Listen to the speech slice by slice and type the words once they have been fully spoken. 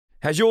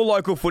Has your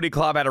local footy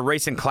club had a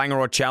recent clanger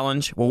or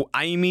challenge? Well,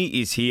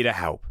 Amy is here to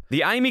help.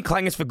 The Amy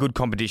Clangers for Good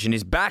competition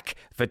is back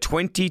for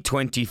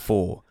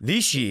 2024.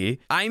 This year,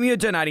 Amy are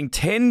donating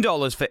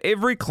 $10 for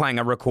every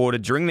clanger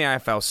recorded during the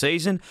AFL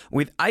season,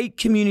 with 8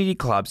 community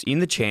clubs in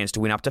the chance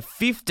to win up to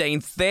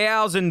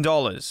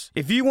 $15,000.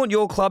 If you want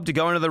your club to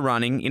go into the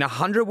running in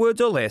 100 words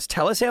or less,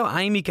 tell us how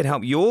Amy can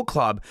help your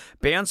club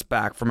bounce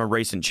back from a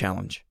recent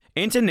challenge.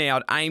 Enter now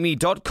at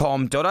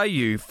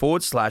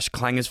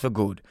amy.com.au/clangers for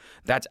good.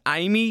 That's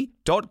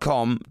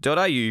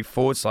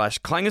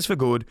amy.com.au/clangers for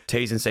good.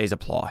 T's and C's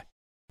apply.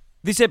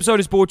 This episode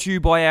is brought to you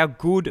by our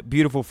good,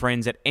 beautiful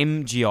friends at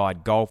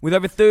MGI Golf. With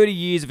over 30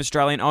 years of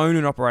Australian-owned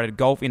and operated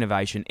golf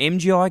innovation,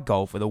 MGI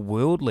Golf are the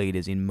world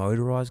leaders in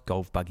motorised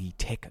golf buggy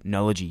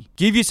technology.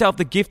 Give yourself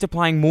the gift of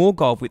playing more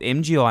golf with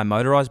MGI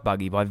Motorised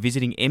Buggy by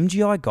visiting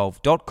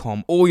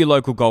mgigolf.com or your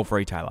local golf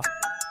retailer.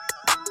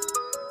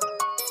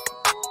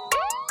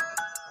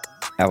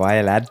 How are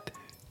you, lad?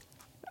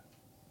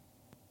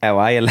 How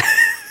are you, lad?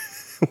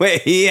 We're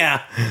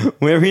here.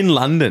 We're in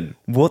London.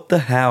 What the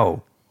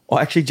hell?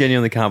 I actually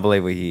genuinely can't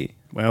believe we're here.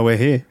 Well, we're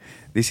here.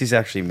 This is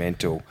actually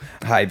mental.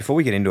 Hey, before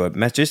we get into it,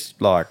 Matt,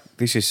 just like,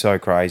 this is so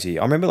crazy.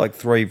 I remember like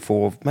 3,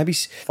 4, maybe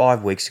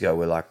 5 weeks ago,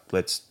 we're like,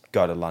 let's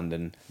go to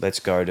London. Let's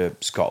go to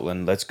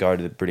Scotland. Let's go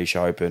to the British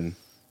Open.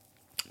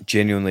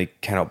 Genuinely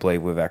cannot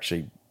believe we've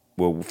actually...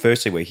 Well,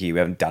 firstly, we're here. We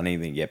haven't done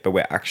anything yet, but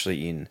we're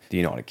actually in the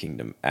United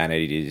Kingdom, and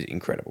it is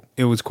incredible.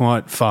 It was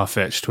quite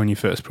far-fetched when you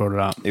first brought it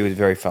up. It was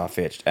very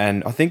far-fetched,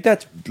 and I think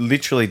that's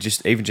literally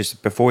just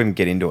before we even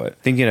get into it,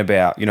 thinking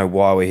about,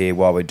 why we're here,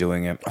 why we're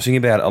doing it. I was thinking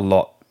about it a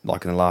lot,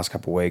 like in the last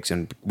couple of weeks,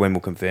 and when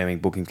we're confirming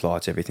booking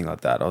flights, everything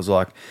like that. I was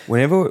like,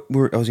 whenever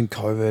I was in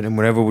COVID and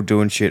whenever we're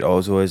doing shit, I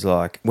was always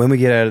like, when we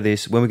get out of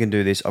this, when we can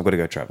do this, I've got to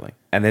go traveling.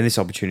 And then this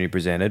opportunity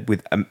presented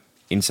with...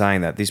 in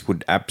saying that, this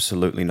would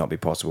absolutely not be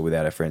possible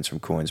without our friends from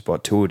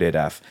CoinSpot, Tour de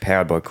DAF,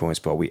 powered by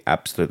CoinSpot. We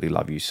absolutely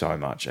love you so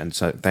much. And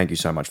so thank you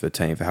so much for the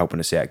team for helping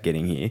us out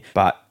getting here.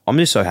 But I'm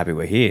just so happy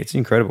we're here. It's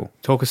incredible.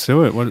 Talk us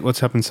through it. What's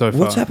happened so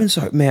far?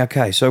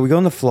 Okay, so we got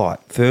on the flight.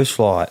 First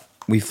flight,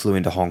 we flew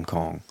into Hong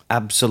Kong.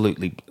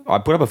 Absolutely. I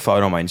put up a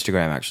photo on my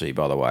Instagram, actually,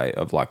 by the way,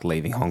 of like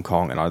leaving Hong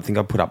Kong. And I think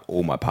I put up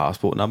all my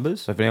passport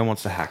numbers. So if anyone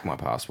wants to hack my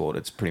passport,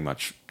 it's pretty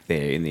much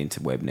there in the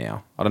interweb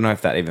now. I don't know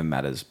if that even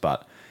matters,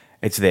 but...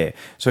 it's there.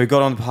 So we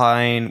got on the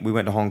plane, we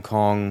went to Hong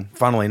Kong.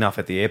 Funnily enough,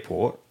 at the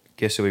airport,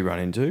 guess who we run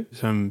into?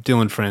 Some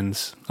Dylan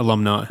Friends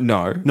alumni.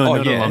 No,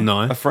 not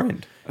alumni. A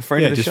friend of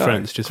Yeah, the just show.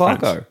 friends, just Clarko.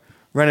 friends.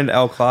 Ran into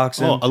Al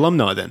Clarkson. Oh,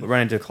 alumni then.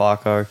 Ran into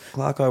Clarko.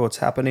 Clarko, what's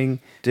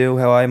happening? Dill,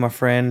 how are you, my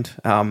friend?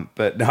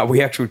 But no,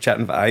 we actually were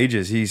chatting for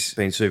ages. He's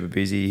been super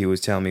busy. He was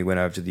telling me he went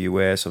over to the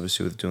US,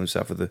 obviously with doing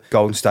stuff with the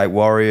Golden State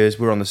Warriors.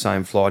 We're on the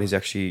same flight. He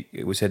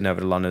was heading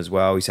over to London as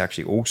well. He's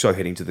actually also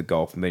heading to the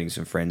Gulf, meeting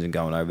some friends and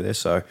going over there.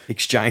 So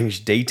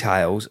exchange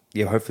details.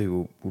 Yeah, hopefully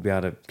we'll be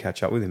able to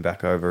catch up with him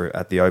back over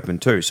at the Open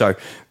too. So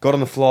got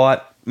on the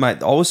flight.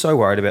 Mate, I was so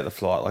worried about the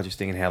flight, like just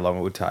thinking how long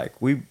it would take.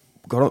 We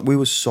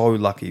were so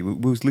lucky.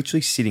 We was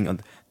literally sitting on...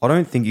 I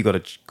don't think you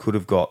could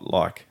have got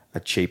like a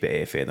cheaper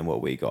airfare than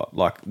what we got.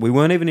 Like, we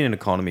weren't even in an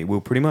economy. We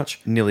were pretty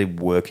much nearly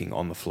working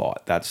on the flight.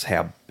 That's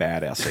how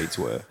bad our seats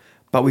were.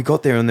 But we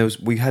got there and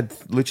we had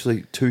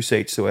literally 2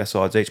 seats to our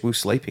sides each. We were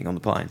sleeping on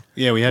the plane.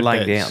 Yeah, we had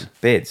laying beds. down.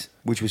 Beds,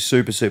 which was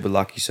super, super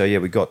lucky. So, yeah,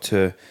 we got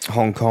to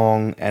Hong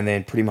Kong and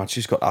then pretty much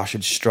just got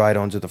ushered straight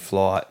onto the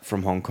flight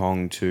from Hong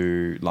Kong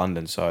to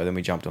London. So then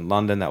we jumped on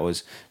London.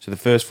 So the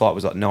first flight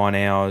was like 9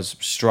 hours,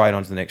 straight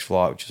onto the next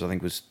flight, which I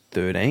think was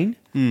 13.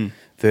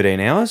 13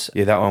 hours.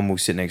 Yeah, that one, we'll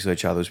sit next to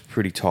each other. It was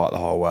pretty tight the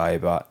whole way,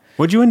 but...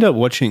 What'd you end up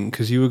watching?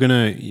 Because I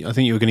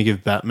think you were going to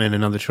give Batman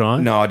another try.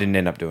 No, I didn't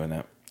end up doing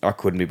that. I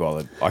couldn't be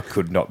bothered. I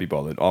could not be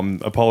bothered.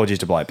 Apologies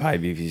to Blake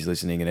Pavey if he's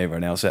listening and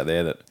everyone else out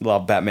there that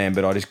love Batman,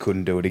 but I just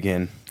couldn't do it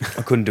again.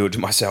 I couldn't do it to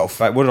myself.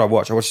 What did I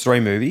watch? I watched 3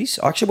 movies.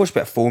 I actually watched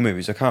about 4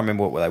 movies. I can't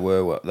remember what they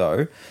were,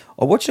 though.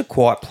 I watched A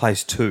Quiet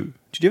Place 2.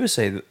 Did you ever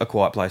see A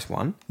Quiet Place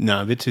 1?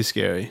 No, a bit too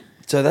scary.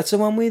 So that's the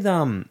one with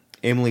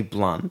Emily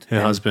Blunt.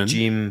 Her husband.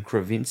 Jim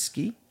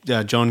Krasinski.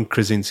 John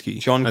Krasinski.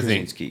 John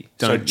Krasinski.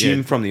 So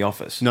Jim from The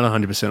Office. Not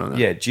 100% on that.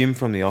 Yeah, Jim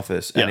from The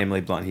Office and Yeah. Emily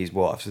Blunt, his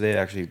wife. So they're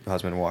actually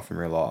husband and wife in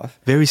real life.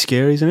 Very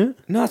scary, isn't it?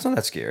 No, it's not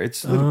that scary.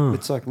 It's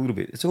it's like a little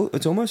bit.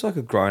 It's almost like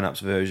a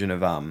grown-ups version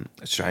of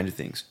Stranger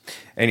Things.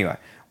 Anyway,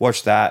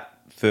 watched that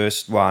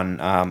first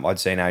one. I'd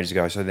seen ages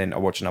ago. So then I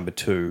watched number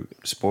 2.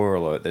 Spoiler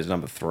alert: there's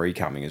number 3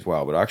 coming as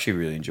well. But I actually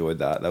really enjoyed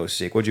that. That was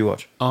sick. What'd you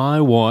watch? I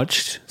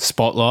watched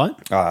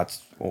Spotlight.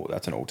 That's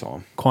an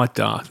all-time. Quite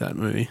dark, that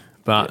movie,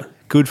 but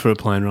good for a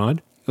plane ride.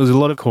 There was a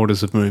lot of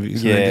quarters of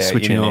movies. And then just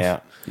switching in and off.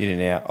 out. In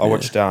and out. I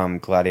watched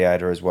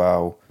Gladiator as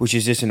well, which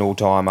is just an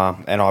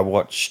all-timer. And I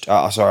watched...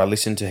 I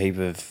listened to a heap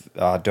of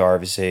Diary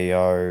of a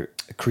CEO,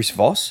 Chris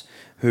Voss,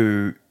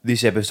 who...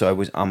 This episode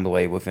was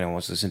unbelievable if anyone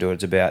wants to listen to it.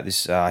 It's about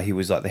this... he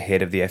was like the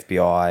head of the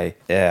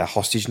FBI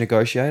hostage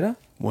negotiator.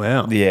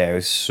 Wow. Yeah, it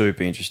was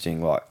super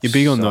interesting. Like, You're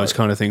big on those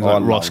kind of things,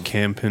 like Ross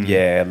Kemp and...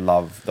 Yeah, I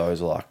love those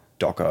like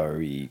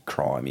doco-y,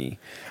 crimey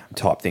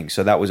type thing.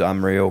 So that was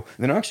unreal.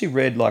 And then I actually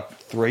read like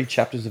 3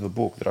 chapters of a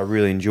book that I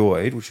really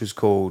enjoyed, which was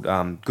called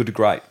Good to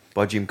Great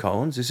by Jim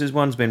Collins. This is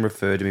one's been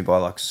referred to me by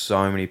like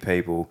so many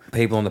people.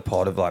 People on the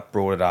pod have like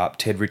brought it up.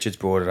 Ted Richards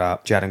brought it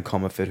up. Jaden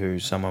Comerford,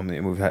 who's someone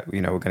that we've had,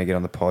 we're going to get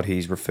on the pod.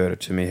 He's referred it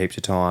to me heaps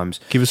of times.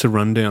 Give us a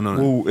rundown on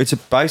it. Well, it's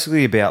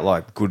basically about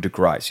like good to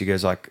great. So he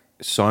goes like,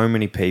 so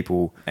many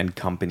people and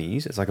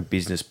companies, it's like a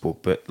business book,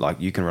 but like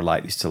you can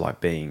relate this to like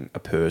being a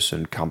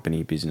person,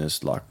 company,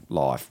 business, like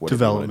life,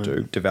 whatever you want to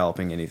do,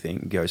 developing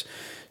anything. He goes,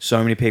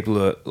 so many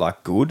people are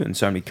like good and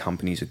so many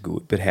companies are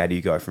good, but how do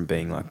you go from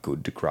being like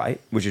good to great,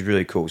 which is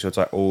really cool. So it's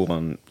like all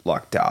on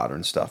like data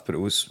and stuff, but it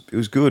was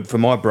good for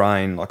my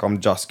brain. Like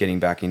I'm just getting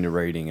back into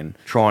reading and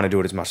trying to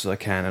do it as much as I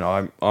can,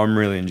 and I'm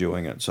really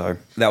enjoying it. So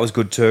that was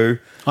good too.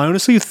 I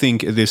honestly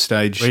think at this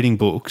stage, reading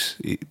books,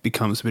 it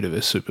becomes a bit of a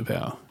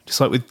superpower. Just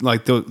like with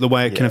like the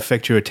way it can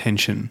affect your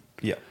attention.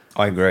 Yeah,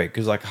 I agree.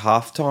 Because like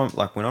half time,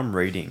 like when I'm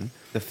reading,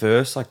 the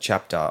first like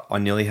chapter, I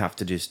nearly have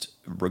to just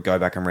go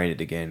back and read it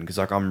again, because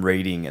like I'm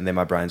reading and then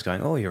my brain's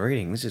going, oh, you're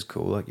reading, this is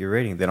cool, like you're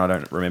reading. Then I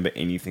don't remember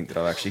anything that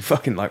I've actually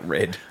fucking like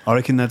read. I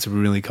reckon that's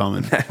really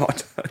common.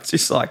 It's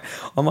just like,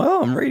 I'm like,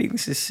 oh, I'm reading,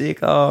 this is sick,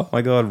 oh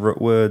my god,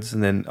 words,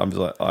 and then I'm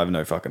just like, I have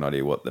no fucking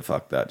idea what the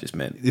fuck that just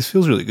meant. This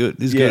feels really good.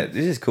 This is good.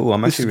 This is cool.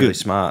 I'm actually really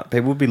smart.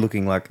 People would be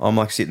looking like, I'm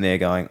like sitting there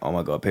going, oh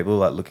my god, people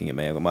are like looking at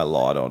me, I've got my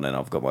light on and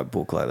I've got my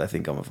book, like they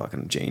think I'm a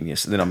fucking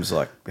genius, and then I'm just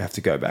like, I have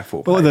to go back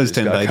 4 pages. What are those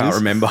 10 pages?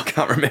 I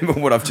can't remember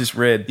what I've just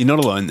read. You're not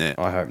alone there.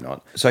 I hope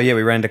not. So yeah,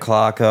 we ran to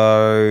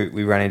Clarko.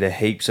 We ran into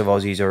heaps of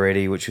Aussies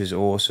already, which was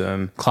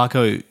awesome.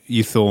 Clarko,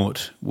 you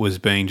thought, was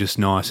being just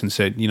nice and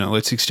said,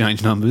 let's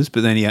exchange numbers,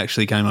 but then he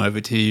actually came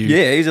over to you.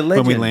 Yeah, he's a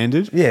legend. When we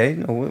landed. Yeah,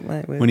 no,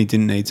 mate, when he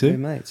didn't need to. We're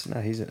mates.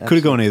 No, he's could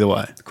have gone either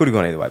way. Could have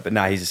gone either way, but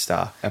no, he's a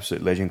star.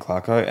 Absolute legend,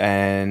 Clarko.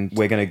 And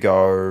we're going to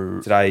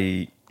go,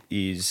 today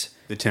is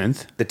the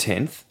 10th. The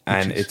 10th,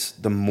 and it's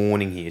the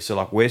morning here. So,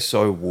 like, we're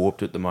so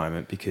warped at the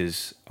moment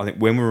because I think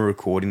when we were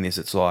recording this,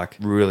 it's like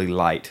really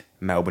late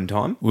Melbourne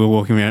time. We were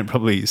walking around at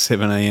probably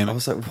 7 a.m. I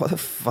was like, what the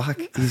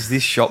fuck? Is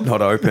this shop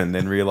not open?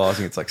 Then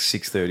realising it's like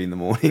 6:30 in the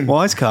morning.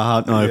 Why is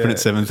Carhartt not open at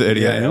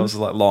 7:30 a.m.? I was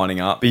like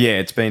lining up. But yeah,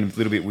 it's been a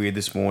little bit weird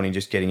this morning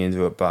just getting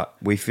into it, but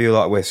we feel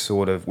like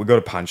we've got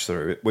to punch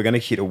through it. We're going to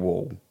hit a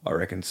wall, I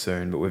reckon,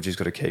 soon, but we've just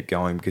got to keep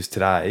going because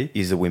today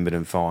is the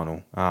Wimbledon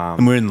final.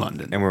 And we're in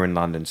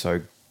London.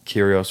 So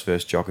Kyrgios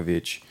versus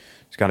Djokovic.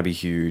 It's going to be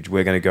huge.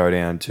 We're going to go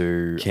down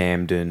to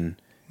Camden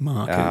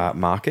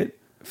Market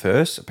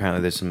first.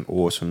 Apparently there's some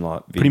awesome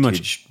like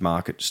vintage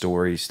market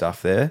story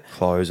stuff there,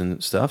 clothes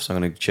and stuff. So I'm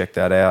going to check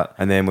that out.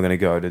 And then we're going to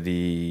go to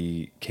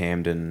the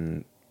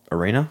Camden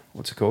Arena.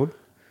 What's it called?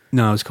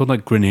 No, it's called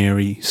like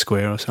Granary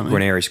Square or something.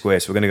 Granary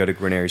Square. So we're going to go to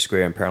Granary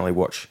Square and apparently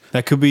watch.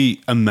 That could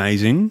be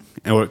amazing,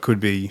 or it could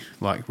be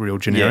like real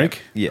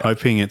generic. Yeah.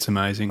 Hoping it's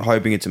amazing.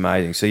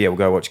 So yeah, we'll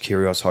go watch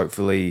Kyrgios,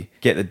 hopefully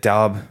get the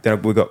dub.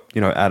 Then we've got,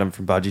 Adam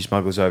from Budgie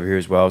Smugglers over here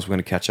as well. So we're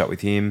going to catch up with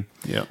him.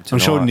 Yeah. I'm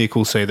sure Nick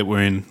will see that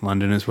we're in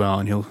London as well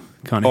and he'll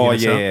kind of hit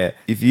us up. Yeah.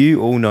 If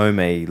you all know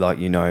me like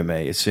you know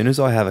me, as soon as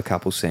I have a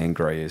couple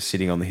sangrias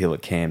sitting on the hill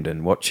at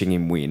Camden watching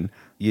him win,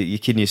 you're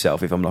kidding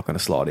yourself if I'm not going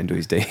to slide into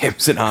his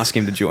DMs and ask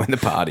him to join the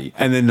party.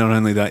 And then not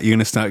only that, you're going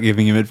to start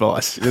giving him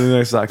advice.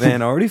 It's like,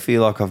 man, I already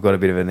feel like I've got a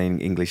bit of an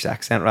English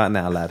accent right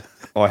now, lad.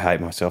 I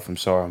hate myself. I'm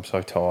sorry. I'm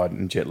so tired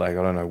and jet lagged.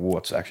 I don't know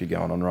what's actually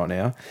going on right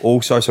now.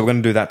 Also, so we're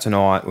going to do that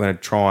tonight. We're going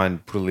to try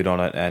and put a lid on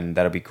it, and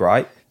that'll be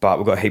great. But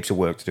we've got heaps of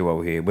work to do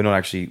over here. We're not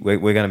actually... We're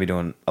going to be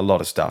doing a lot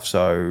of stuff.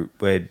 So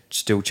we're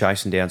still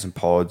chasing down some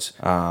pods.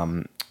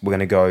 We're going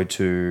to go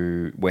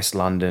to West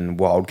London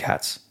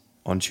Wildcats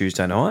on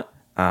Tuesday night.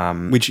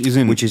 Which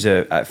is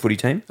a footy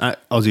team.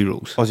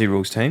 Aussie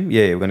Rules team.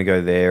 Yeah, we're going to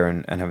go there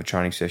and have a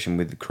training session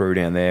with the crew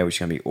down there, which is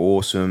going to be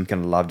awesome.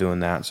 Going to love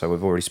doing that. So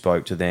we've already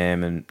spoke to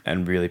them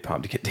and really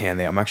pumped to get down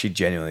there. I'm actually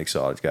genuinely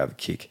excited to go have a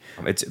kick.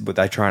 But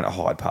they train at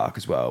Hyde Park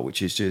as well,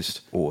 which is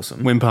just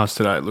awesome. Went past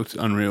today. It looked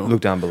unreal.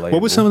 Looked unbelievable.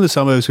 What were some of the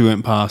suburbs we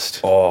went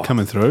past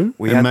coming through?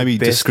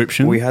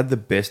 Description? We had the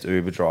best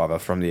Uber driver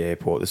from the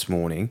airport this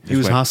morning. He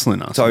was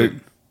hustling us. So,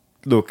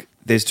 look...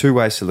 There's two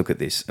ways to look at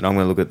this, and I'm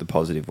going to look at the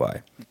positive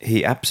way.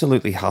 He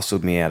absolutely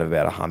hustled me out of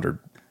about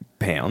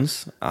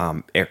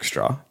 £100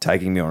 extra,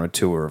 taking me on a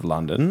tour of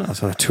London. I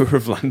was on a tour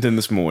of London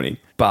this morning,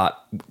 but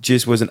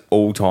just was an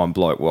all-time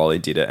bloke while he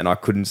did it, and I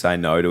couldn't say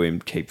no to him,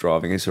 keep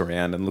driving us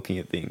around and looking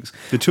at things.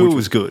 The tour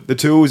was good. The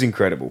tour was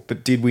incredible,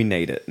 but did we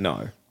need it?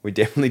 No. We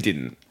definitely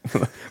didn't,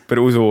 but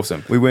it was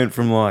awesome. We went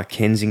from like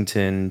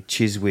Kensington,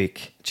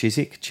 Chiswick,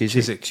 Chelsea,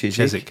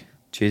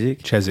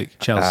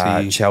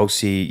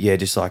 yeah,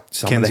 just like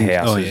some of the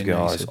houses,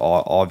 guys.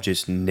 I've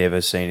just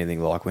never seen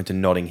anything like. Went to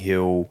Notting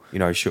Hill,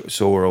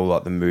 saw where all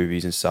like the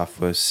movies and stuff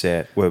were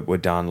set, were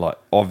done. Like,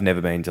 I've never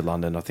been to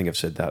London. I think I've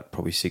said that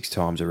probably 6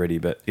 times already,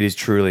 but it is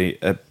truly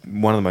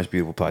one of the most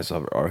beautiful places I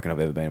reckon I've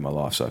ever been in my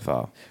life so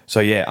far. So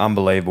yeah,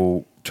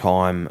 unbelievable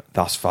time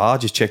thus far.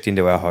 Just checked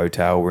into our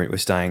hotel. We're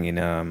staying in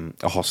a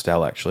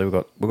hostel actually.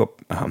 We've got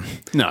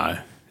no.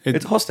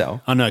 It's a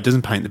hostel. I know it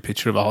doesn't paint the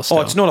picture of a hostel.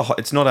 Oh, it's not a.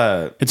 It's not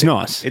a. It's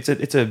nice. It's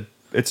a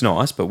it's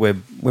nice, but we're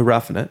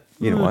roughing it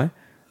in a way.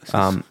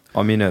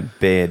 I'm in a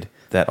bed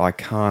that I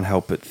can't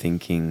help but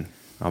thinking.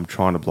 I'm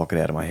trying to block it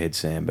out of my head,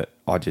 Sam, but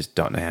I just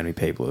don't know how many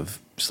people have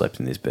slept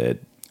in this bed.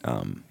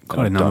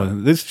 Quite a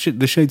number.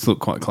 The sheets look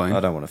quite clean. I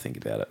don't want to think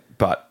about it.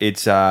 But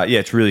it's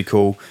it's really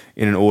cool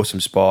in an awesome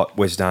spot.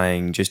 We're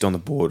staying just on the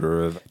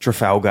border of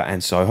Trafalgar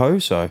and Soho.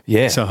 So,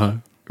 yeah.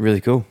 Soho.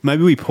 Really cool.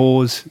 Maybe we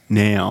pause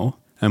now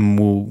and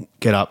we'll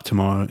get up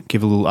tomorrow,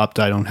 give a little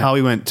update on how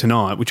we went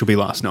tonight, which will be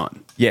last night.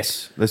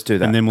 Yes, let's do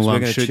that. And then we'll we're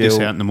gonna shoot this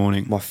chill. out in the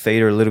morning. My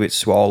feet are a little bit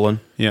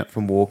swollen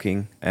from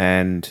walking.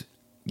 And,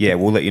 yeah,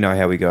 we'll let you know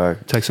how we go.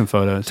 Take some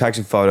photos. Take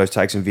some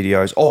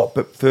videos. Oh,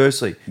 but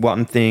firstly,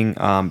 one thing,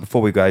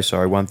 before we go,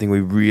 one thing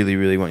we really,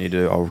 really want you to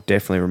do, I'll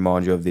definitely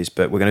remind you of this,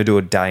 but we're going to do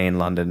a day in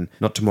London,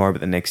 not tomorrow, but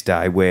the next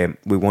day, where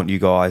we want you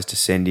guys to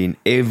send in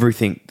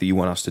everything that you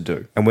want us to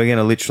do. And we're going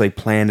to literally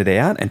plan it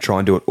out and try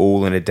and do it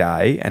all in a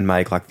day and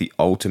make like the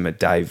ultimate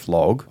day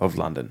vlog of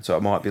London. So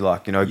it might be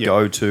like,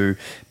 go to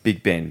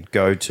Big Ben,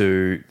 go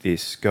to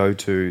this, go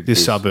to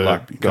this suburb,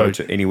 like, go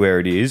to anywhere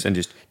it is and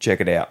just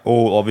check it out.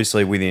 All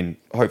obviously within,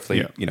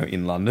 hopefully,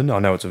 in London. I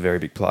know it's a very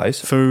big place.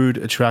 Food,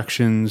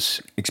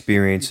 attractions,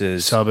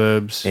 experiences,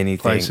 suburbs,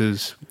 anything.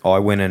 Places. I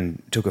went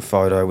and took a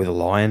photo with a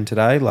lion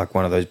today, like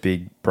one of those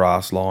big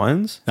brass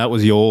lions. That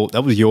was your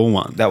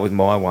one. That was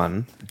my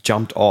one.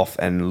 Jumped off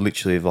and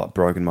literally like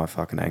broken my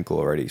fucking ankle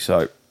already.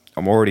 So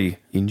I'm already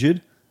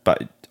injured,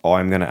 but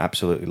I'm going to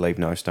absolutely leave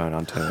no stone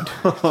unturned.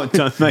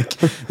 Don't make...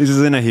 This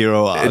isn't a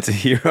hero art. It's a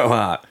hero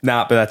art.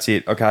 Nah, but that's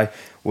it. Okay,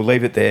 we'll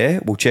leave it there.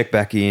 We'll check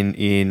back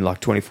in like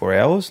 24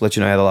 hours. Let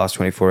you know how the last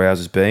 24 hours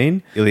has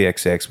been.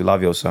 IllyXX, we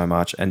love you all so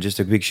much. And just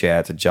a big shout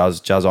out to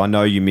Juz. Juz, I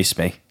know you miss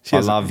me.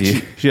 I love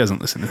you. She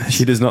doesn't listen to this.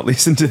 She does not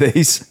listen to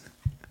these.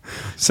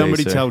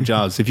 Somebody tell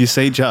Juz. If you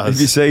see Juz... If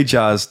you see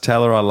Juz,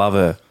 tell her I love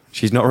her.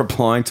 She's not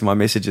replying to my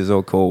messages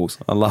or calls.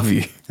 I love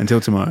you.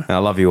 Until tomorrow. I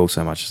love you all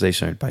so much. See you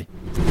soon. Bye.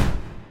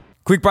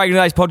 Quick break in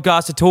today's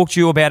podcast to talk to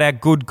you about our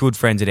good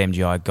friends at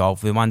MGI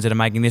Golf, the ones that are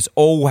making this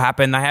all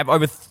happen. They have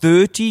over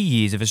 30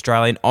 years of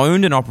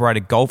Australian-owned and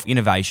operated golf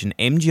innovation.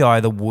 MGI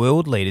are the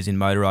world leaders in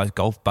motorised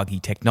golf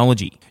buggy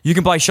technology. You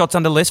can play shots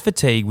under less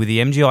fatigue with the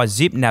MGI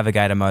Zip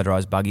Navigator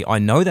motorised buggy. I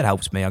know that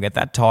helps me. I get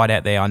that tired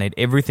out there. I need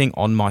everything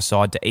on my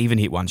side to even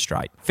hit one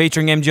straight.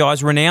 Featuring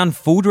MGI's renowned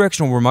full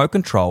directional remote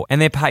control and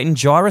their patent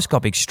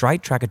gyroscopic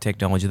straight tracker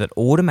technology that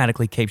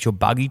automatically keeps your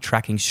buggy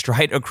tracking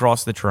straight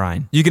across the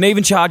terrain. You can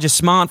even charge a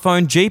smartphone,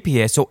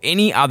 GPS or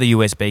any other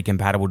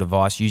USB-compatible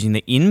device using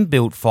the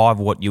inbuilt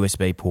 5-watt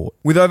USB port.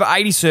 With over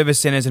 80 service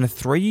centres and a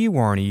 3-year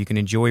warranty, you can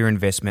enjoy your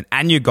investment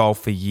and your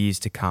golf for years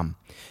to come.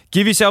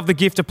 Give yourself the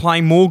gift of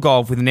playing more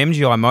golf with an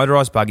MGI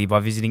motorised buggy by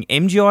visiting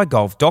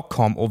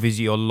mgigolf.com or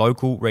visit your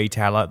local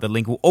retailer. The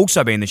link will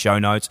also be in the show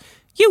notes.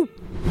 All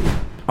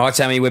right,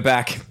 Sammy, we're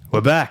back.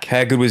 We're back.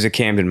 How good was the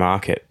Camden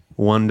Market?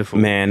 Wonderful.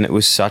 Man, it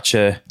was such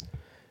a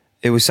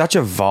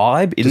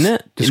vibe, isn't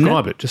it?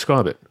 Describe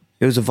it.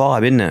 It was a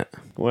vibe, isn't it?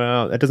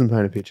 Well, that doesn't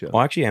paint a picture.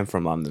 I actually am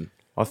from London.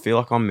 I feel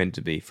like I'm meant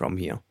to be from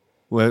here.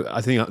 Well,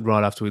 I think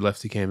right after we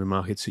left the Camden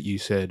Markets that you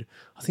said,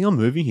 I think I'm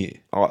moving here.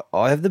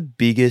 I have the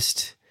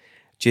biggest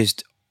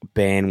just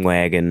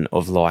bandwagon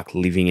of like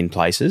living in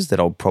places that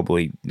I'll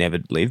probably never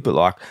live. But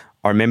like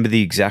I remember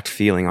the exact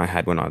feeling I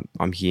had when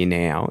I'm here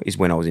now is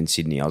when I was in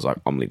Sydney. I was like,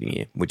 I'm living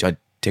here, which I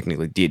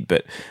technically did.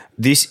 But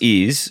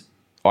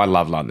I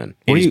love London.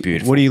 It is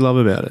beautiful. What do you love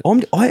about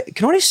it?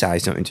 Can I just say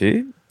something to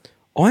you?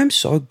 I am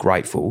so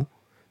grateful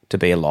to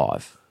be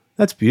alive.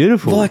 That's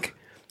beautiful. Like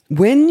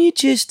when you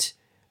just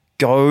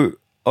go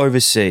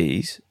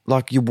overseas,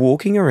 like you're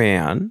walking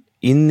around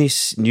in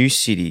this new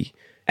city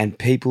and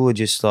people are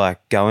just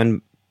like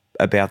going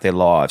about their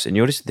lives and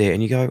you're just there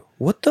and you go,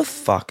 what the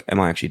fuck am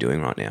I actually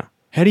doing right now?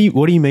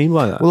 What do you mean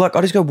by that? Well, like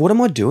I just go, what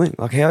am I doing?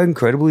 Like how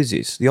incredible is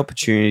this? The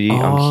opportunity,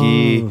 I'm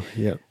here.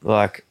 Yep.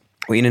 Like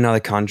we're in another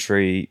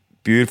country,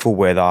 beautiful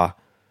weather,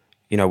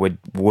 we're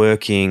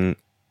working,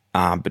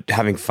 but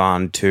having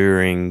fun,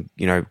 touring,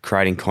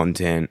 creating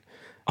content.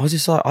 I was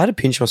just like, I had a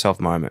pinch myself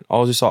moment. I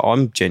was just like,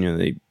 I'm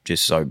genuinely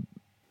just so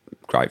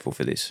grateful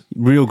for this.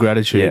 Real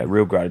gratitude. Yeah,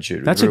 real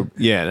gratitude. That's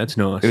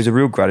nice. It was a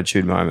real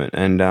gratitude moment.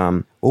 And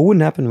all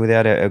wouldn't happen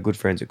without our good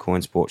friends at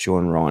CoinSpot,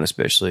 Sean and Ryan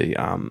especially.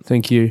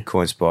 Thank you.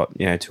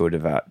 CoinSpot,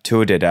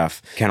 Tour de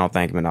Daf. Cannot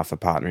thank them enough for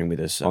partnering with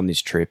us on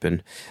this trip.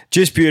 And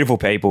just beautiful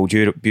people,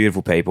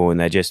 and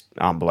they're just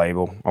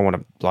unbelievable. I want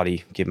to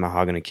bloody give them a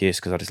hug and a kiss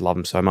because I just love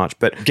them so much.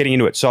 But getting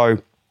into it, so...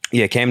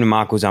 Yeah, Camden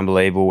Market was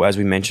unbelievable. As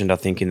we mentioned, I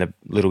think in the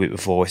little bit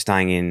before, we're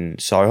staying in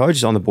Soho,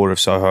 just on the border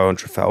of Soho and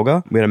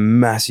Trafalgar. We had a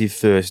massive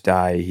first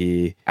day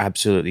here,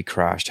 absolutely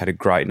crashed, had a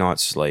great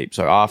night's sleep.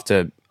 So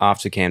after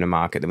after Camden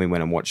Market, then we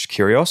went and watched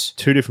Curios.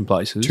 Two different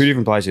places. Two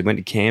different places. We went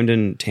to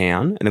Camden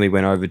Town, and then we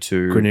went over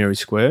to Canary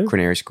Square.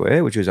 Canary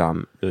Square, which was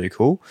really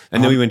cool.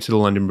 And then we went to the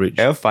London Bridge.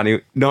 How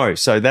funny. No,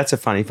 so that's a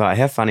funny part.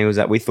 How funny was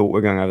that? We thought we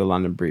were going over the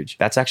London Bridge.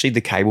 That's actually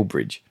the cable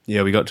bridge.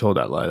 Yeah, we got told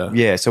that later.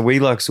 Yeah, so we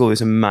like saw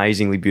this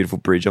amazingly beautiful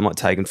bridge. I'm like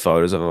taking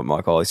photos of it. I'm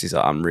like, oh, this is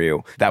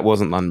unreal. That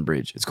wasn't London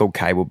Bridge. It's called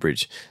Cable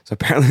Bridge. So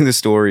apparently the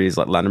story is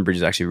like London Bridge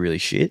is actually really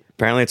shit.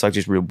 Apparently it's like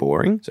just real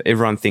boring. So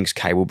everyone thinks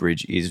Cable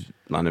Bridge is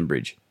London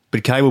Bridge.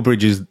 But Cable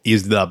Bridge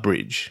is the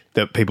bridge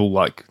that people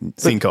like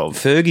think of.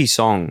 Fergie's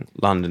song,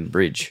 London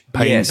Bridge.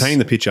 Painting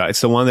the picture.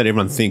 It's the one that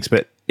everyone thinks,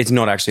 but it's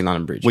not actually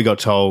London Bridge. we got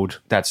told.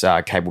 That's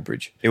Cable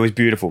Bridge. It was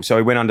beautiful. So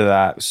we went under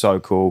that. It was so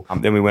cool.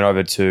 Then we went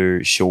over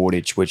to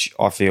Shoreditch, which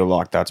I feel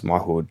like that's my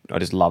hood. I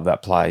just love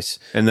that place.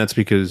 And that's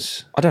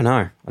because I don't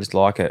know. I just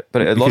like it.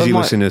 But a lot because of you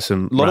my, listen to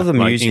some a lot rap, of the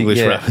like music,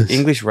 English rappers.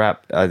 English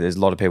rap. There's a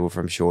lot of people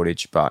from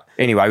Shoreditch. But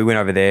anyway, we went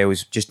over there. It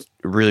was just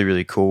really,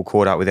 really cool.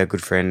 Caught up with our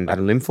good friend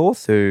Adam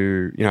Limforth,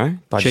 who, you know,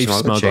 Chief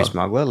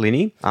Smuggler,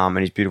 Linny, and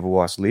his beautiful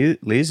wife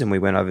Liz. And we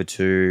went over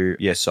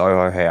to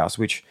Soho House,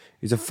 which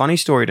is a funny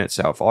story in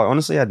itself. I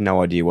honestly had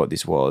no idea what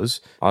this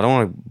was. I don't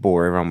want to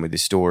bore everyone with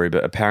this story,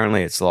 but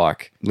apparently it's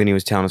like Linny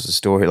was telling us a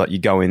story. Like you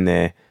go in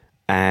there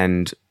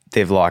and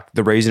they've like,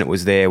 the reason it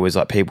was there was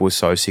like people were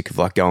so sick of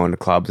like going to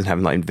clubs and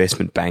having like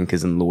investment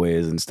bankers and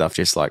lawyers and stuff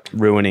just like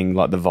ruining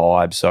like the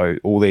vibe. So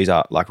all these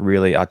are like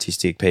really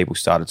artistic people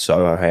started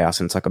Soho House,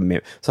 and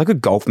it's like a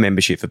golf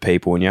membership for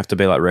people, and you have to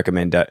be like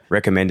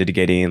recommended to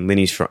get in.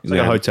 Linny's from it's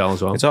like a hotel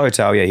as well. It's a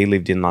hotel, yeah. He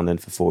lived in London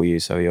for 4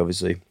 years, so he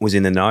obviously was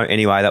in the know.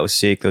 Anyway, that was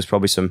sick. There was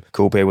probably some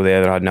cool people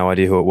there that I had no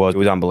idea who it was. It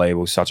was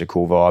unbelievable. Such a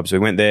cool vibe. So we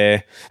went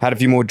there, had a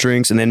few more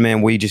drinks, and then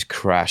man, we just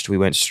crashed. We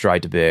went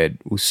straight to bed.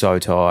 We were so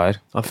tired.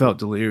 I felt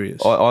delirious.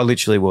 I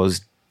literally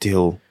was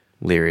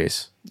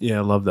delirious. Yeah,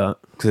 I love that.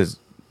 Because,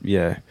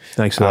 yeah.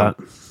 Thanks for that.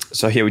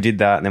 So, yeah, we did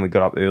that, and then we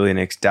got up early the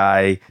next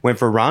day, went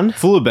for a run.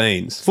 Full of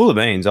beans. Full of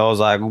beans. I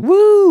was like,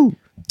 woo!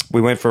 We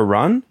went for a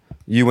run.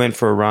 You went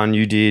for a run.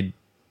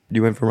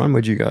 You went for a run?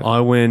 Where'd you go?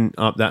 I went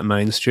up that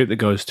main strip that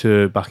goes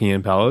to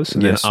Buckingham Palace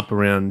and Yes. then up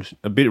around,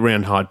 a bit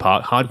around Hyde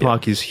Park. Hyde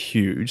Park is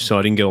huge, so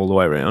I didn't get all the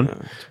way around. I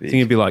think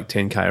it'd be like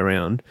 10K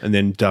around and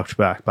then ducked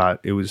back, but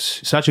it was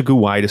such a good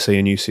way to see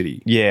a new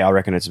city. Yeah, I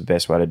reckon it's the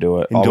best way to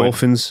do it.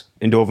 Endorphins.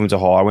 Endorphins are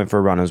high. I went for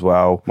a run as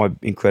well. My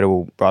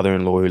incredible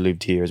brother-in-law who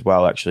lived here as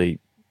well actually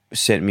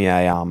sent me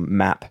a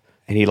map.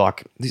 And he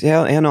like,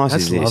 how nice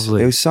That's is this?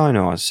 lovely. It was so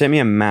nice. Sent me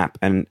a map,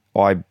 and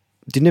I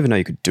didn't even know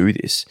you could do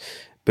this.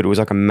 But it was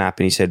like a map,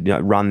 and he said, you know,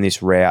 run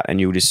this route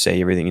and you'll just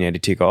see everything you need to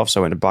tick off. So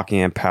I went to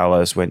Buckingham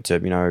Palace, went to,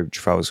 you know,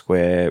 Trafalgar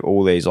Square,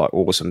 all these like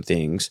awesome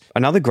things.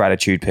 Another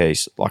gratitude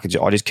piece, like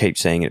I just keep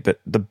seeing it, but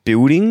the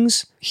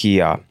buildings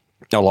here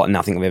are like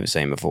nothing I've ever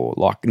seen before.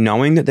 Like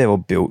knowing that they were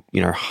built,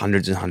 you know,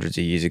 hundreds and hundreds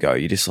of years ago,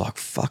 you're just like,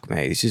 fuck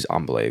me, this is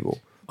unbelievable.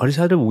 I just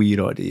had a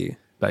weird idea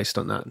based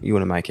on that. You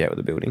want to make out with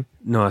the building?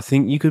 No, I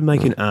think you could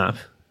make an app,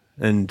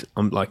 and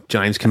I'm like,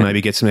 James can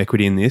maybe get some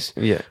equity in this.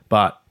 Yeah.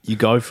 But you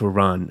go for a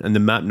run and the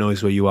map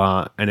knows where you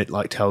are and it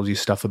like tells you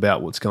stuff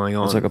about what's going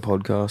on. It's like a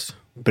podcast.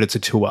 But it's a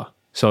tour.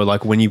 So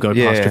like when you go past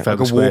Yeah, Trafalgar like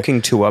a Square.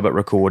 walking tour but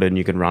recorded and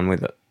you can run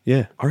with it.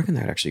 Yeah. I reckon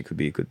that actually could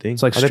be a good thing.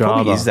 It's like there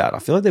probably Strava. is that. I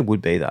feel like there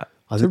would be that.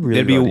 It's a really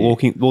There'd be a good idea.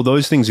 walking. Well,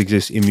 those things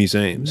exist in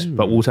museums,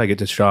 but we'll take it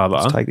to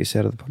Strava. Let's take this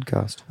out of the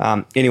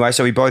podcast. Anyway,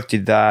 so we both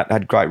did that,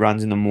 had great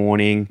runs in the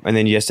morning. And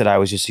then yesterday I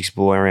was just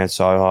exploring around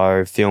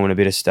Soho, filming a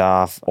bit of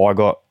stuff. I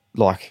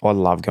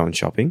love going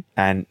shopping,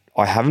 and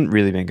I haven't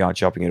really been going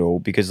shopping at all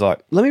because, like,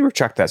 let me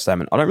retract that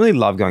statement. I don't really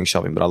love going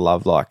shopping, but I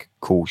love, like,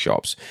 cool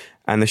shops.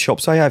 And the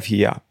shops I have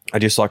here are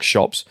just, like,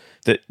 shops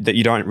that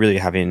you don't really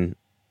have in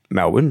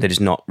Melbourne. They're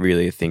just not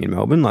really a thing in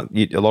Melbourne. Like,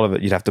 a lot of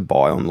it you'd have to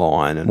buy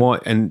online. And Why?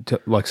 And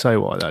say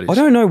why that is. I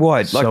don't know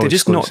why. Like, So they're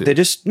just exclusive.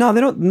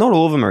 they're not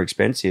all of them are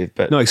expensive,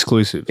 but No,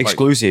 exclusive.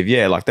 exclusive,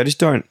 yeah. Like they're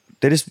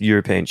just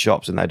European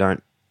shops, and they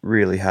don't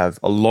really have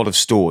a lot of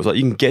stores. Like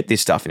you can get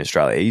this stuff in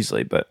Australia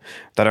easily, but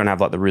they don't have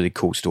like the really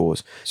cool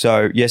stores.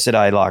 So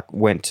yesterday, like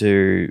went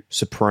to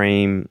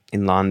Supreme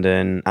in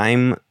London,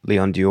 AIM,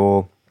 Leon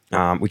Dior,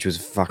 which was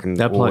fucking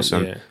That place,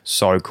 awesome. yeah.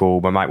 So cool.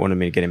 My mate wanted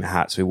me to get him a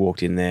hat, so we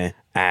walked in there,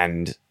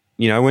 and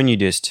you know when you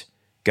just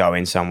go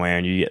in somewhere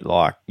and you get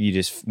like you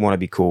just want to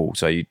be cool,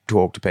 so you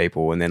talk to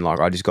people, and then like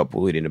I just got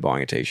bullied into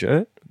buying a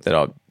t-shirt that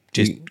I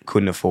just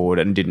couldn't afford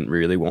and didn't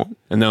really want.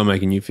 And they were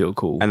making you feel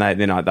cool. And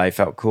they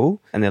felt cool.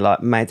 And they're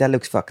like, mate, that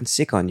looks fucking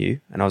sick on you.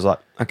 And I was like,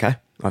 okay.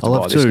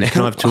 I'll have two.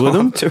 Can I have two of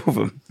them? Two of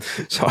them.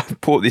 So I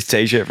bought this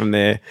t-shirt from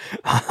there.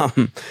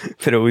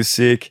 But it was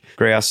sick.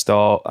 Grouse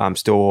style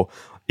store.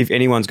 If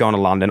anyone's going to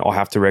London, I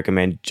have to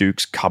recommend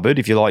Duke's Cupboard.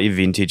 If you like your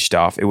vintage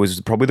stuff, it was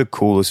probably the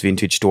coolest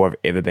vintage store I've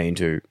ever been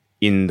to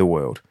in the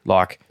world.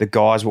 Like the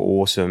guys were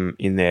awesome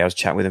in there. I was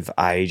chatting with them for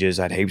ages.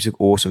 I had heaps of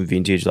awesome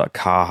vintage like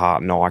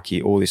Carhartt,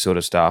 Nike, all this sort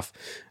of stuff.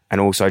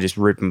 And also just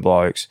ripping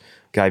blokes.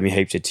 gave me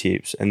heaps of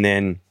tips. And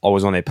then I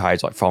was on their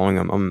page, like following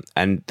them.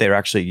 And they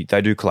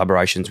do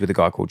collaborations with a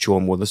guy called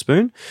Sean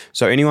Witherspoon.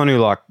 So anyone who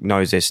like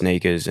knows their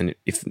sneakers, and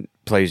if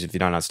you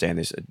don't understand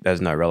this, it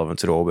has no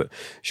relevance at all. But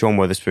Sean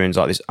Witherspoon's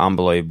like this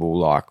unbelievable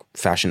like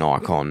fashion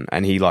icon,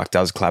 and he like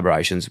does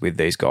collaborations with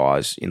these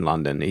guys in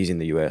London. He's in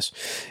the US.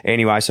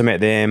 Anyway, so I met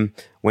them,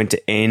 went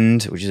to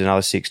End, which is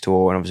another Six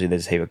tour, and obviously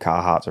there's a heap of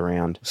Carhartts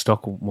around.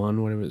 Stock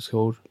One, whatever it's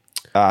called.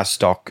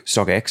 StockX.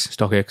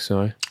 StockX,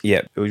 sorry.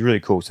 Yeah, it was really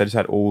cool. So they just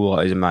had all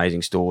these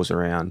amazing stores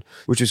around,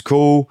 which was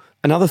cool.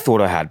 Another thought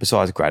I had,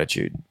 besides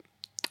gratitude,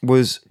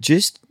 was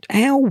just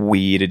how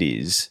weird it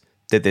is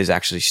that there's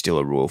actually still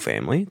a royal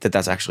family,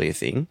 that's actually a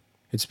thing.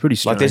 It's pretty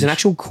strange. Like there's an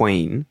actual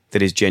queen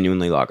that is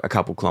genuinely like a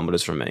couple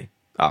kilometres from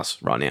us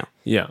right now.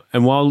 Yeah,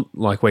 and while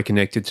like we're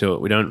connected to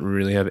it, we don't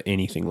really have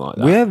anything like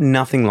that. We have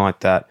nothing like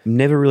that.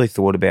 Never really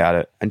thought about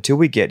it until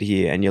we get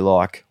here and you're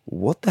like,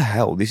 what the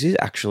hell? This is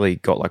actually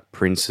got like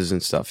princes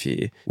and stuff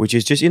here, which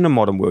is just in the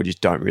modern world, you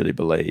just don't really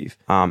believe.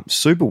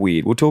 Super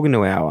weird. We're talking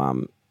to our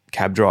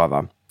cab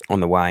driver on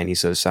the way, and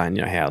he's sort of saying,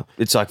 you know, how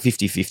it's like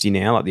 50-50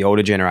 now. Like the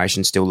older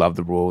generation still love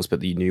the rules, but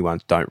the new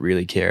ones don't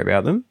really care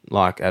about them,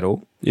 like at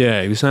all.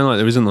 Yeah, he was saying like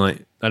there isn't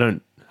like, I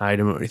don't hate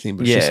him or anything,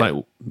 but it's just like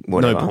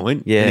whatever. No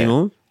point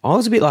anymore. I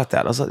was a bit like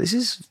that. I was like, I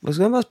was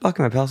going past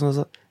Buckingham Palace and I was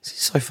like, this is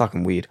so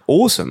fucking weird.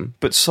 Awesome,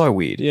 but so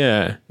weird.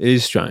 Yeah, it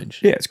is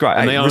strange. Yeah, it's great.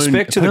 And hey, they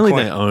respect own, to the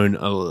Queen. they own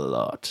a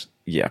lot.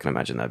 Yeah, I can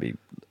imagine that'd be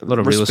a lot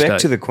of real estate.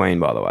 Respect to the Queen,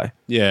 by the way.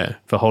 Yeah,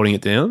 for holding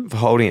it down. For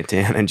holding it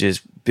down and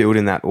just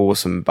building that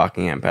awesome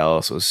Buckingham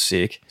Palace was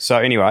sick. So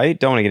anyway,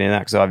 don't want to get into that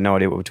because I have no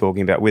idea what we're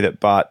talking about with it.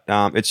 But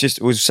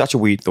it was such a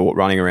weird thought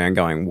running around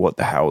going, what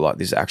the hell? Like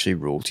there's actually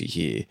royalty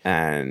here.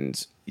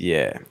 And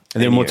yeah.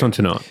 And then what's on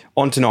tonight?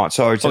 On tonight.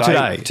 So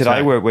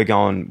today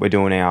we're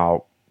doing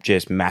our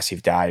just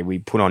massive day. We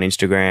put on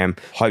Instagram.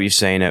 Hope you've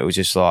seen it. It was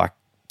just like,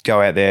 go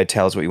out there,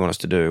 tell us what you want us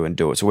to do and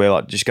do it. So we're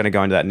like just going to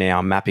go into that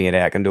now, mapping it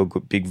out, going to do a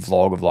good big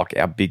vlog of like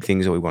our big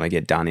things that we want to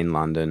get done in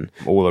London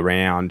all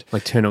around.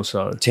 Like 10 or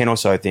so. 10 or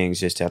so things,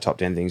 just our top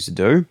 10 things to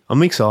do.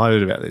 I'm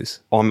excited about this.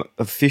 I'm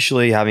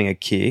officially having a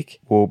kick.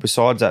 Well,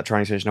 besides that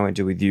training session I went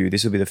to with you,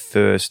 this will be the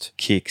first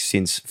kick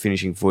since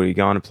finishing footy,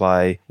 going to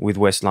play with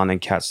West London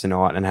Cats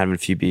tonight and having a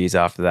few beers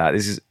after that.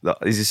 This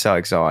is so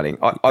exciting.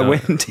 I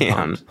went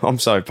down. I'm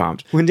so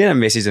pumped. Went down and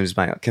messaged them, just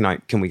mate,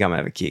 can we come and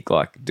have a kick,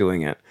 like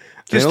doing it.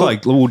 Just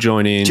like we'll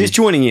join in. Just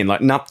joining in.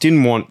 Like,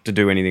 didn't want to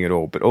do anything at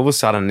all. But all of a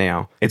sudden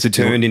now, it's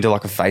turned into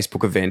like a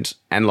Facebook event.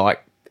 And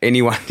like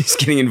anyone is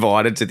getting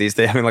invited to this.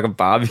 They're having like a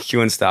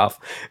barbecue and stuff.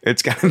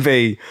 It's going to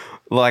be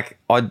like,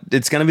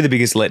 it's going to be the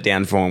biggest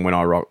letdown for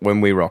them when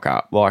we rock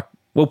up. Like,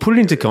 well, put it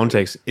into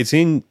context. It's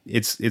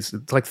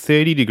like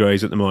 30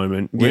 degrees at the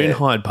moment. We're in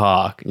Hyde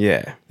Park.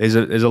 Yeah. There's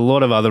a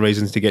lot of other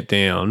reasons to get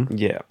down.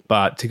 Yeah.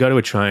 But to go to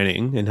a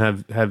training and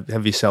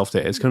have yourself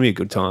there, it's going to be a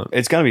good time.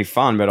 It's going to be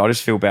fun, but I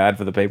just feel bad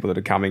for the people that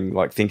are coming,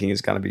 like thinking it's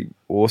going to be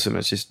awesome.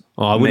 It's just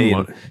I wouldn't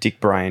want Dick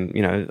Brain,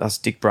 us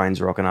Dick Brains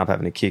rocking up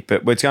having a kick.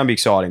 But it's going to be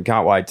exciting.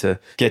 Can't wait to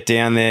get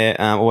down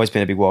there. Always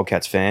been a big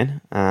Wildcats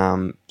fan.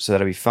 So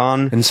that'll be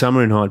fun. And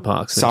summer in Hyde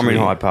Park. Summer in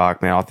Hyde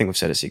Park, man. I think we've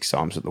said it 6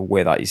 times, but the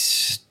weather is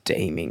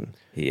steaming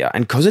here.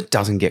 And because it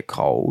doesn't get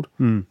cold,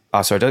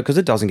 because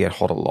it doesn't get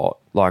hot a lot,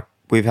 like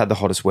we've had the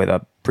hottest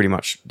weather pretty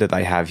much that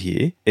they have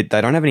here. They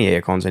don't have any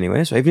air cons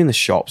anywhere. So even in the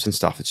shops and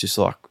stuff, it's just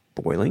like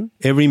boiling.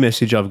 Every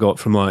message I've got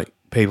from like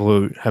people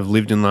who have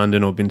lived in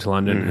London or been to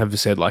London have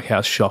said like how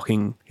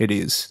shocking it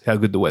is, how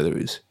good the weather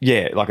is.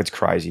 Yeah, like it's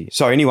crazy.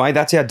 So anyway,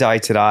 that's our day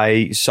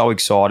today. So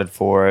excited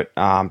for it.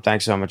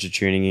 Thanks so much for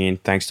tuning in.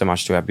 Thanks so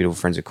much to our beautiful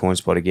friends at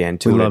CoinSpot again.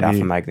 Till it out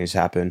for making this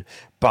happen.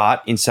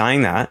 But in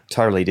saying that,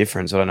 totally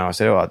different. So I don't know. I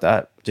said it like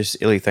that. Just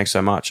Illy, thanks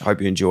so much.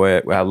 Hope you enjoy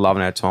it. We're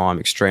loving our time.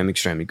 Extremely,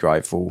 extremely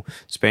grateful.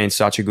 It's been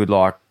such a good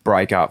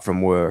break up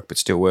from work, but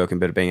still working,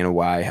 but being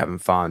away, having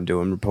fun,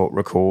 doing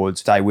records.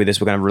 Stay with us.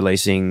 We're going to be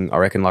releasing, I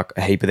reckon, like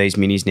a heap of these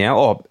minis now.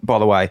 Oh, by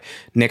the way,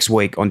 next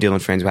week on Dylan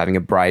Friends, we're having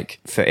a break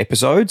for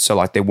episodes. So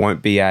like there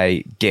won't be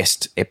a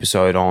guest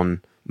episode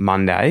on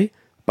Monday,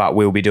 but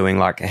we'll be doing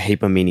like a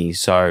heap of minis.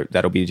 So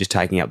that'll be just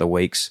taking up the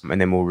weeks and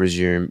then we'll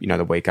resume,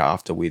 the week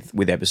after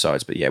with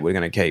episodes. But yeah, we're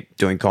going to keep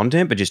doing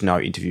content, but just no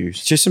interviews.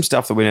 It's just some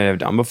stuff that we've never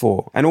done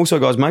before. And also,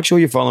 guys, make sure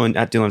you're following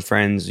at Dylan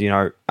Friends,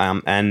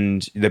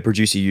 and the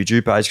Producer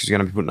YouTube page because we're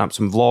going to be putting up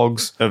some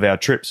vlogs of our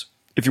trips.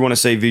 If you want to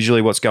see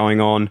visually what's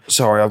going on,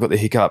 sorry, I've got the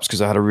hiccups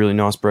because I had a really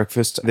nice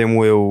breakfast. Then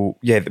we're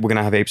going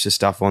to have heaps of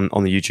stuff on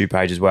the YouTube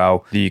page as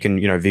well that you can,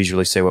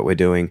 visually see what we're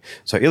doing.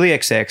 So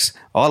IllyXX,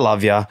 I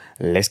love ya.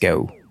 Let's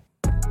go.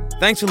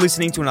 Thanks for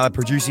listening to another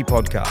Producy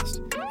podcast.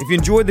 If you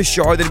enjoyed the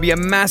show, that'd be a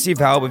massive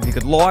help if you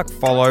could like,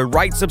 follow,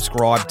 rate,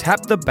 subscribe,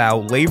 tap the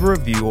bell, leave a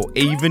review, or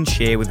even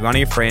share with one of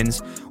your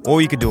friends,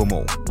 or you could do them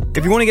all.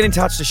 If you want to get in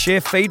touch to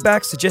share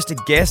feedback, suggest a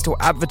guest, or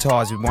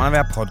advertise with one of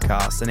our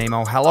podcasts, then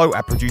email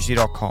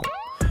hello@producer.com.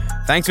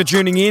 Thanks for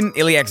tuning in,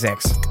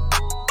 IllyXX.